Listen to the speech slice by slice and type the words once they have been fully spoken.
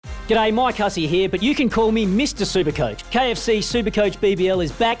G'day, Mike Hussey here, but you can call me Mr. Supercoach. KFC Supercoach BBL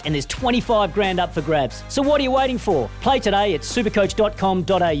is back and there's 25 grand up for grabs. So what are you waiting for? Play today at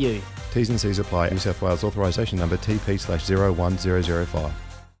supercoach.com.au. T's and C's apply. New South Wales authorisation number TP/01005.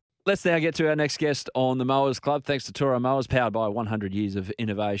 Let's now get to our next guest on the Mowers Club. Thanks to Toro Mowers, powered by 100 years of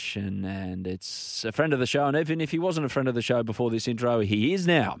innovation. And it's a friend of the show. And even if he wasn't a friend of the show before this intro, he is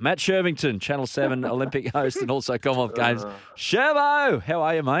now. Matt Shirvington, Channel 7 Olympic host and also Commonwealth Games. Shervo, how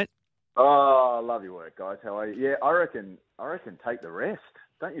are you, mate? Oh, I love your work, guys. How are you? Yeah, I reckon take the rest,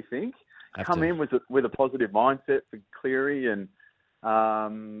 don't you think? Come in with a positive mindset for Cleary and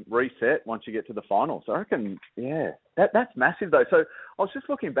reset once you get to the finals. I reckon, yeah, that's massive though. So I was just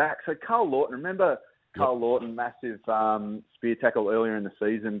looking back. So Carl Lawton, remember Carl Lawton, massive spear tackle earlier in the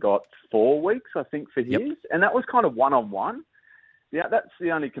season, got 4 weeks, I think, for his, and that was kind of one-on-one. Yeah, that's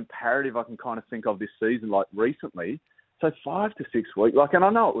the only comparative I can kind of think of this season, like recently. So 5 to 6 weeks, like, and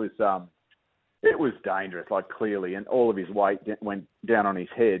I know it was dangerous, like clearly, and all of his weight went down on his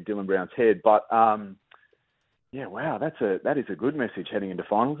head, Dylan Brown's head, but. Yeah, wow, that is a good message heading into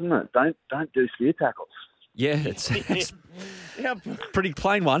finals, isn't it? Don't do spear tackles. Yeah, it's pretty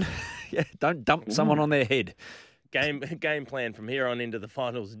plain one. Yeah, don't dump someone on their head. Game plan from here on into the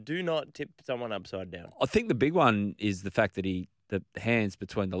finals. Do not tip someone upside down. I think the big one is the fact that the hands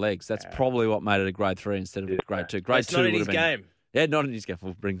between the legs. That's probably what made it a grade 3 instead of a grade 2. Grade 2 not would in his have been. game. Yeah, not in his game.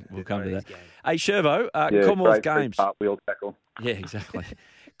 We'll come to that. Game. Hey, Shervo, Commonwealth Games. Cartwheel tackle. Yeah, exactly.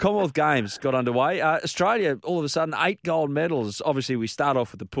 Commonwealth Games got underway. Australia, all of a sudden, 8 gold medals. Obviously, we start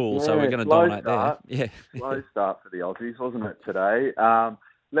off with the pool, so we're going to dominate there. Yeah, slow start for the Aussies, wasn't it, today?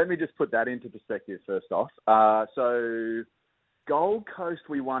 Let me just put that into perspective first off. So Gold Coast,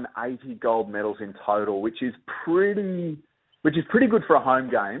 we won 80 gold medals in total, which is pretty good for a home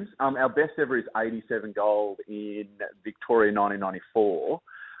games. Our best ever is 87 gold in Victoria 1994.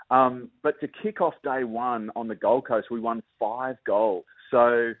 But to kick off day one on the Gold Coast, we won 5 gold.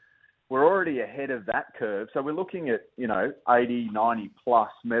 So we're already ahead of that curve. So we're looking at, 80, 90 plus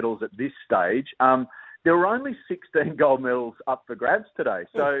medals at this stage. There were only 16 gold medals up for grabs today.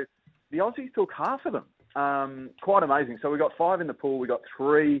 So the Aussies took half of them. Quite amazing. So we got 5 in the pool. We got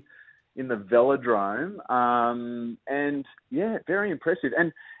 3 in the velodrome. And yeah, very impressive.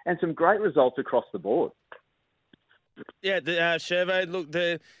 And some great results across the board. Yeah, Shervo, look,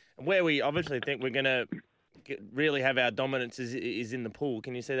 where we obviously think we're going to really have our dominance is in the pool.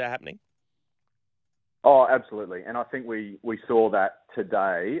 Can you see that happening? Oh, absolutely. And I think we saw that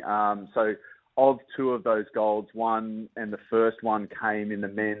today. So of 2 of those golds, one and the first one came in the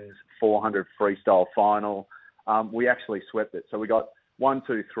men's 400 freestyle final. We actually swept it. So we got 1,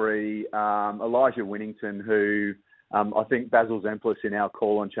 2, 3. Elijah Winnington, who I think Basil Zemplis in our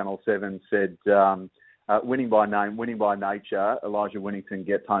call on Channel 7 said, winning by name, winning by nature, Elijah Winnington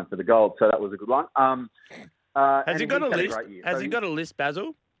gets home for the gold. So that was a good one. Has he got a list? Has he got a list,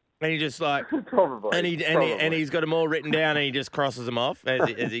 Basil? And he just like probably, and he's got them all written down, and he just crosses them off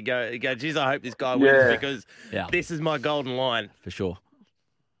as he goes. Geez, I hope this guy wins because this is my golden line for sure.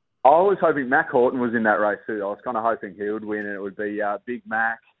 I was hoping Mac Horton was in that race too. I was kind of hoping he would win, and it would be Big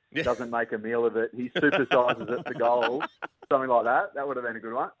Mac. Doesn't make a meal of it. He supersizes it for gold, something like that. That would have been a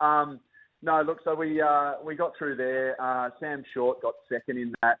good one. No, look, so we got through there. Sam Short got second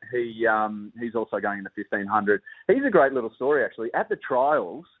in that. He's also going in the 1500. He's a great little story, actually. At the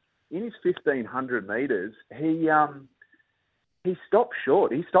trials, in his 1500 metres, he stopped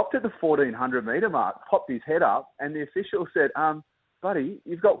short. He stopped at the 1400 metre mark, popped his head up, and the official said, buddy,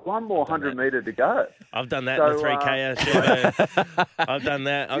 you've got one more 100 metre to go. I've done that in the 3K. I've done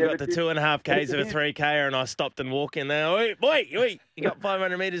that. I got the 2.5 Ks of a 3K, and I stopped and walked in there. Wait, you got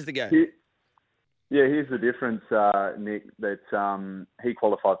 500 metres to go. Yeah, here's the difference, Nick, that he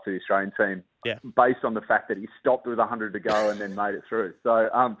qualified for the Australian team based on the fact that he stopped with 100 to go and then made it through. So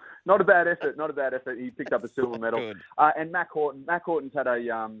not a bad effort, He picked up a silver medal. And Mac Horton's had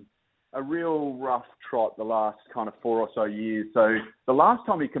a real rough trot the last kind of 4 or so years. So the last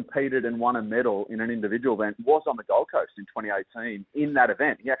time he competed and won a medal in an individual event was on the Gold Coast in 2018. In that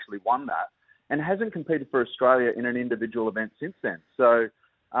event, he actually won that and hasn't competed for Australia in an individual event since then. So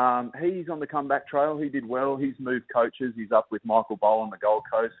he's on the comeback trail. He did well. He's moved coaches. He's up with Michael Bowl on the Gold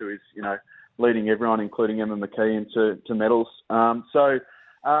Coast, who is, leading everyone, including Emma McKee, into medals. Good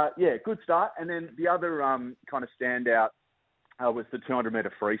start. And then the other kind of standout was the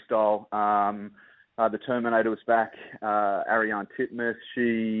 200-metre freestyle. The Terminator was back. Ariane Titmus,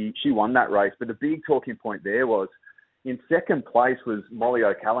 she won that race. But the big talking point there was in second place was Molly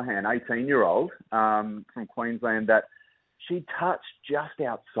O'Callaghan, 18-year-old from Queensland, that she touched just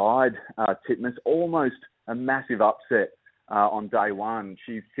outside Titmus, almost a massive upset on day one.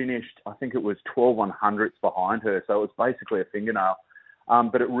 She finished, I think it was 12 100ths behind her, so it was basically a fingernail.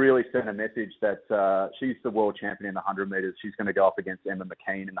 But it really sent a message that she's the world champion in the 100 metres. She's going to go up against Emma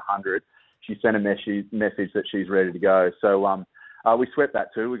McKean in the 100. She sent a message that she's ready to go. So we swept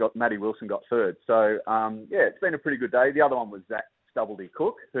that too. We got Maddie Wilson got third. So, it's been a pretty good day. The other one was Zach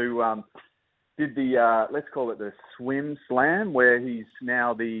Stubblety-Cook, who did the, let's call it the swim slam, where he's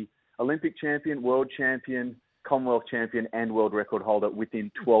now the Olympic champion, world champion, Commonwealth champion and world record holder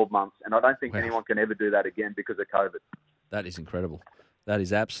within 12 months. And I don't think anyone can ever do that again because of COVID. That is incredible. That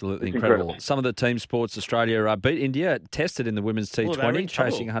is absolutely incredible. Some of the team sports, Australia beat India, tested in the women's T20,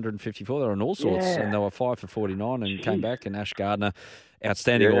 chasing 154. They were on all sorts, and they were 5 for 49 and came back. And Ash Gardner,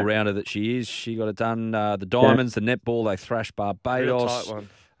 outstanding all-rounder that she is, she got it done. The Diamonds, the netball, they thrashed Barbados. Real tight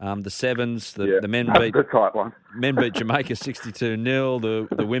one. The Sevens, the men beat the tight one. Men beat Jamaica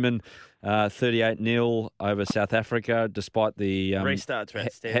 62-0. The women 38-0 over South Africa, despite the restarts were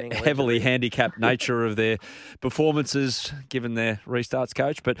outstanding. Heavily handicapped nature of their performances, given their restarts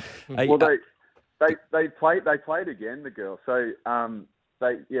coach. But they played again, the girls. So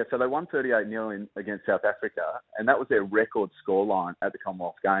they won 38-0 against South Africa, and that was their record scoreline at the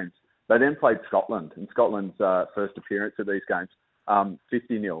Commonwealth Games. They then played Scotland, and Scotland's first appearance at these games.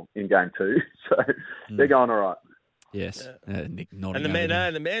 50-0 in game 2, so they're going all right. Yes, Nick nodding.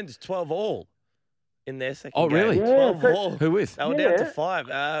 And the men's 12-all in their second game. Oh, really? 12-all. Who with? They were down to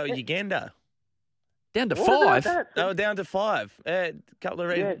 5. Uganda. Down to 5? They were down to 5. A couple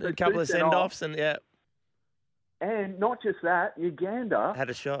of send-offs and And not just that, Uganda had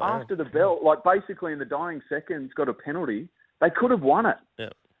a shot after the bell, like basically in the dying seconds, got a penalty. They could have won it. Yeah.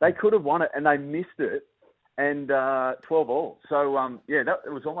 They could have won it, and they missed it. And 12-all. So it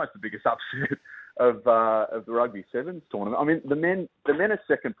was almost the biggest upset of the Rugby Sevens tournament. I mean, the men are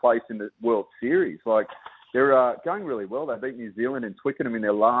second place in the World Series. Like, they're going really well. They beat New Zealand and Twickenham in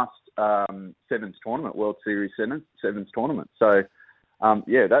their last Sevens tournament, World Series Sevens tournament. So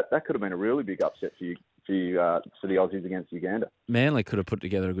that could have been a really big upset for the Aussies against Uganda. Manly could have put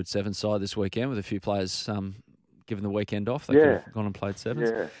together a good sevens side this weekend with a few players given the weekend off. They could have gone and played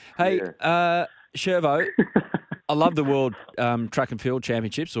sevens. Yeah. Hey, Shervo, I love the World Track and Field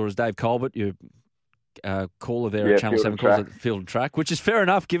Championships, or as Dave Colbert, your caller there at Channel 7 calls it Field and Track, which is fair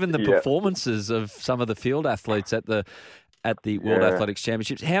enough given the performances of some of the field athletes at the World Athletics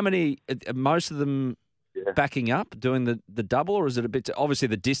Championships. How many, most of them backing up, doing the double, or is it a bit, obviously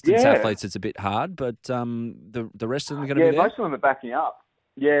the distance athletes it's a bit hard, but the rest of them are going to be there? Yeah, most of them are backing up.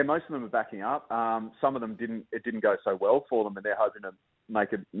 Yeah, most of them are backing up. Some of them it didn't go so well for them, and they're hoping to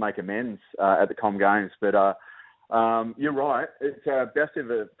make amends at the Com Games. But you're right. It's our best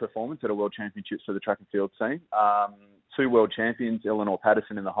ever performance at a World Championships for the track and field team. 2 world champions, Eleanor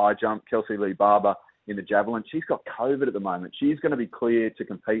Patterson in the high jump, Kelsey Lee Barber in the javelin. She's got COVID at the moment. She's going to be clear to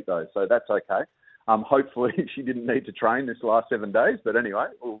compete though, so that's okay. Hopefully she didn't need to train this last 7 days. But anyway,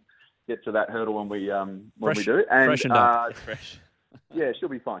 we'll get to that hurdle when we do. And freshened up. Yeah, she'll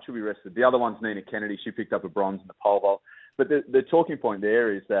be fine. She'll be rested. The other one's Nina Kennedy. She picked up a bronze in the pole vault. But the talking point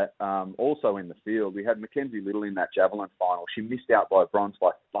there is that also in the field, we had Mackenzie Little in that javelin final. She missed out by bronze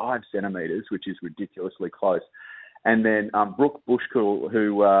by 5 centimetres, which is ridiculously close. And then Brooke Bushkull,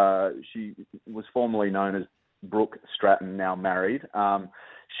 who she was formerly known as Brooke Stratton, now married.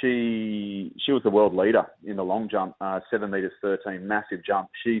 She was the world leader in the long jump, 7 metres 13, massive jump.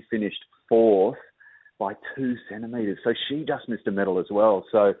 She finished 4th by 2 centimetres. So she just missed a medal as well.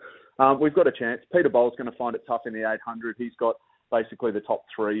 So we've got a chance. Peter Bowles going to find it tough in the 800. He's got basically the top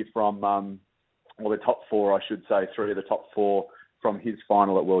 3 from, the top 4, I should say. 3 of the top 4 from his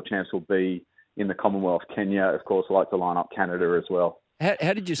final at World Champs will be in the Commonwealth. Kenya, of course, like to line up Canada as well.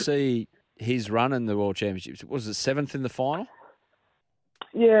 How did you see his run in the World Championships? Was it 7th in the final?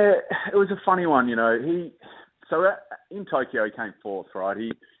 Yeah, it was a funny one, in Tokyo, he came 4th, right?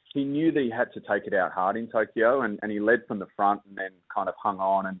 He knew that he had to take it out hard in Tokyo, and he led from the front and then kind of hung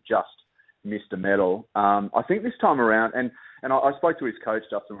on and just missed a medal. I think this time around, and I spoke to his coach,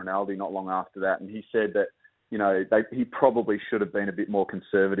 Justin Rinaldi, not long after that, and he said that, he probably should have been a bit more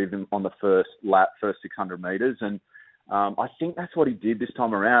conservative on the first 600 metres. And I think that's what he did this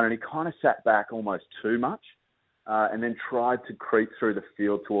time around, and he kind of sat back almost too much and then tried to creep through the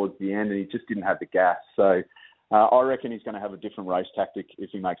field towards the end, and he just didn't have the gas. So I reckon he's going to have a different race tactic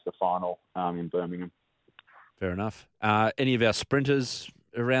if he makes the final in Birmingham. Fair enough. Any of our sprinters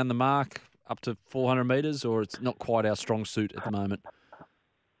around the mark up to 400 metres, or it's not quite our strong suit at the moment?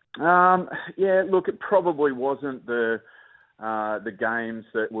 Look, it probably wasn't the games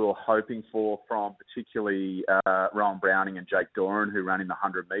that we were hoping for from particularly Rowan Browning and Jake Doran, who ran in the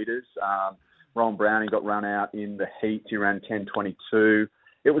 100 metres. Ron Browning got run out in the heat. He ran 10:22.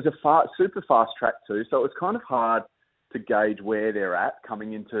 It was a super fast track too, so it was kind of hard to gauge where they're at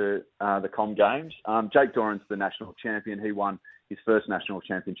coming into the Com Games. Jake Doran's the national champion. He won his first national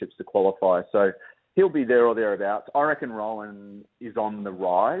championships to qualify, so he'll be there or thereabouts. I reckon Roland is on the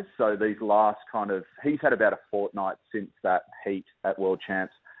rise. So these last he's had about a fortnight since that heat at World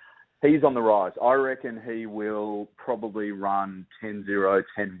Champs. He's on the rise. I reckon he will probably run 10:0,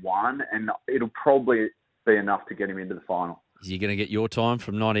 10:1, and it'll probably be enough to get him into the final. Is he going to get your time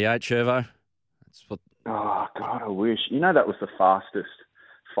from 98, Shervo? That's what. Oh, God, I wish. That was the fastest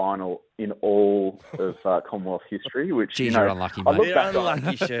final in all of Commonwealth history. Which, Jeez, you're unlucky, mate. You're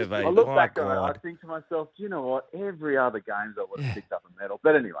unlucky, Shervo. I look back on it, I think to myself, do you know what? Every other games I would have picked up a medal.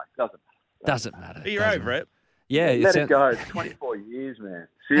 But anyway, doesn't matter. But you're over it. Yeah. Let it go. It's 24 years, man.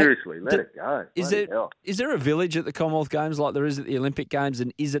 Seriously, let it go. Is there a village at the Commonwealth Games like there is at the Olympic Games,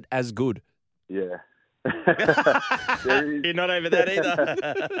 and is it as good? Yeah. You're not over that either.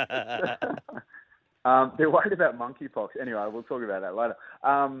 They're worried about monkeypox. Anyway, we'll talk about that later.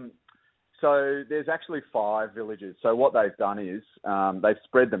 So there's actually 5 villages. So what they've done is they've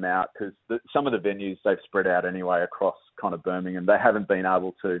spread them out because some of the venues they've spread out anyway across kind of Birmingham. They haven't been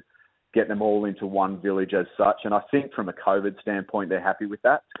able to get them all into one village as such. And I think from a COVID standpoint, they're happy with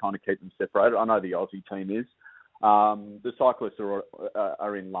that to kind of keep them separated. I know the Aussie team is. The cyclists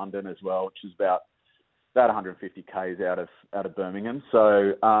are in London as well, which is about 150 k's out of Birmingham.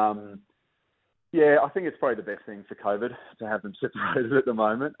 So, yeah, I think it's probably the best thing for COVID to have them separated at the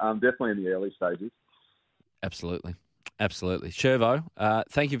moment, definitely in the early stages. Absolutely. Shervo,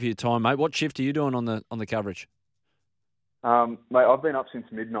 thank you for your time, mate. What shift are you doing on the coverage? Mate, I've been up since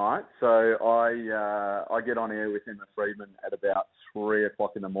midnight, so I get on air with Emma Freedman at about 3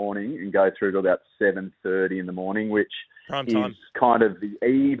 o'clock in the morning and go through to about 7:30 in the morning, which is kind of the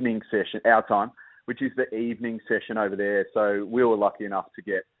evening session, our time, which is the evening session over there. So we were lucky enough to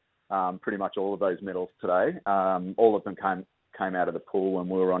get pretty much all of those medals today. All of them came out of the pool when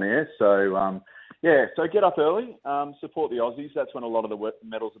we were on air. So, so get up early, support the Aussies. That's when a lot of the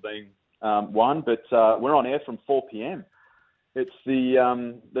medals are being won. But we're on air from 4 p.m. It's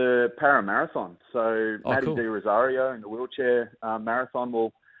the para marathon. So Maddie cool. Di Rosario in the wheelchair marathon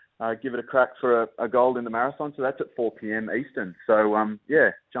will give it a crack for a gold in the marathon. So that's at 4 p.m. Eastern. So,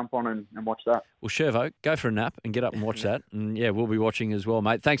 jump on and watch that. Well, Shervo, go for a nap and get up and watch that. And, we'll be watching as well,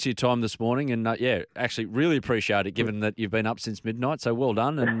 mate. Thanks for your time this morning. And, actually really appreciate it given that you've been up since midnight. So well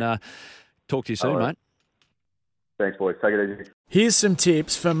done and talk to you soon, mate. Thanks, boys. Take it easy. Here's some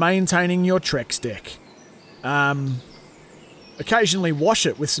tips for maintaining your Trex deck. Occasionally wash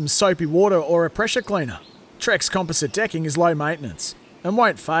it with some soapy water or a pressure cleaner. Trex composite decking is low maintenance and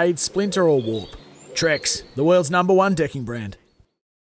won't fade, splinter or warp. Trex, the world's #1 decking brand.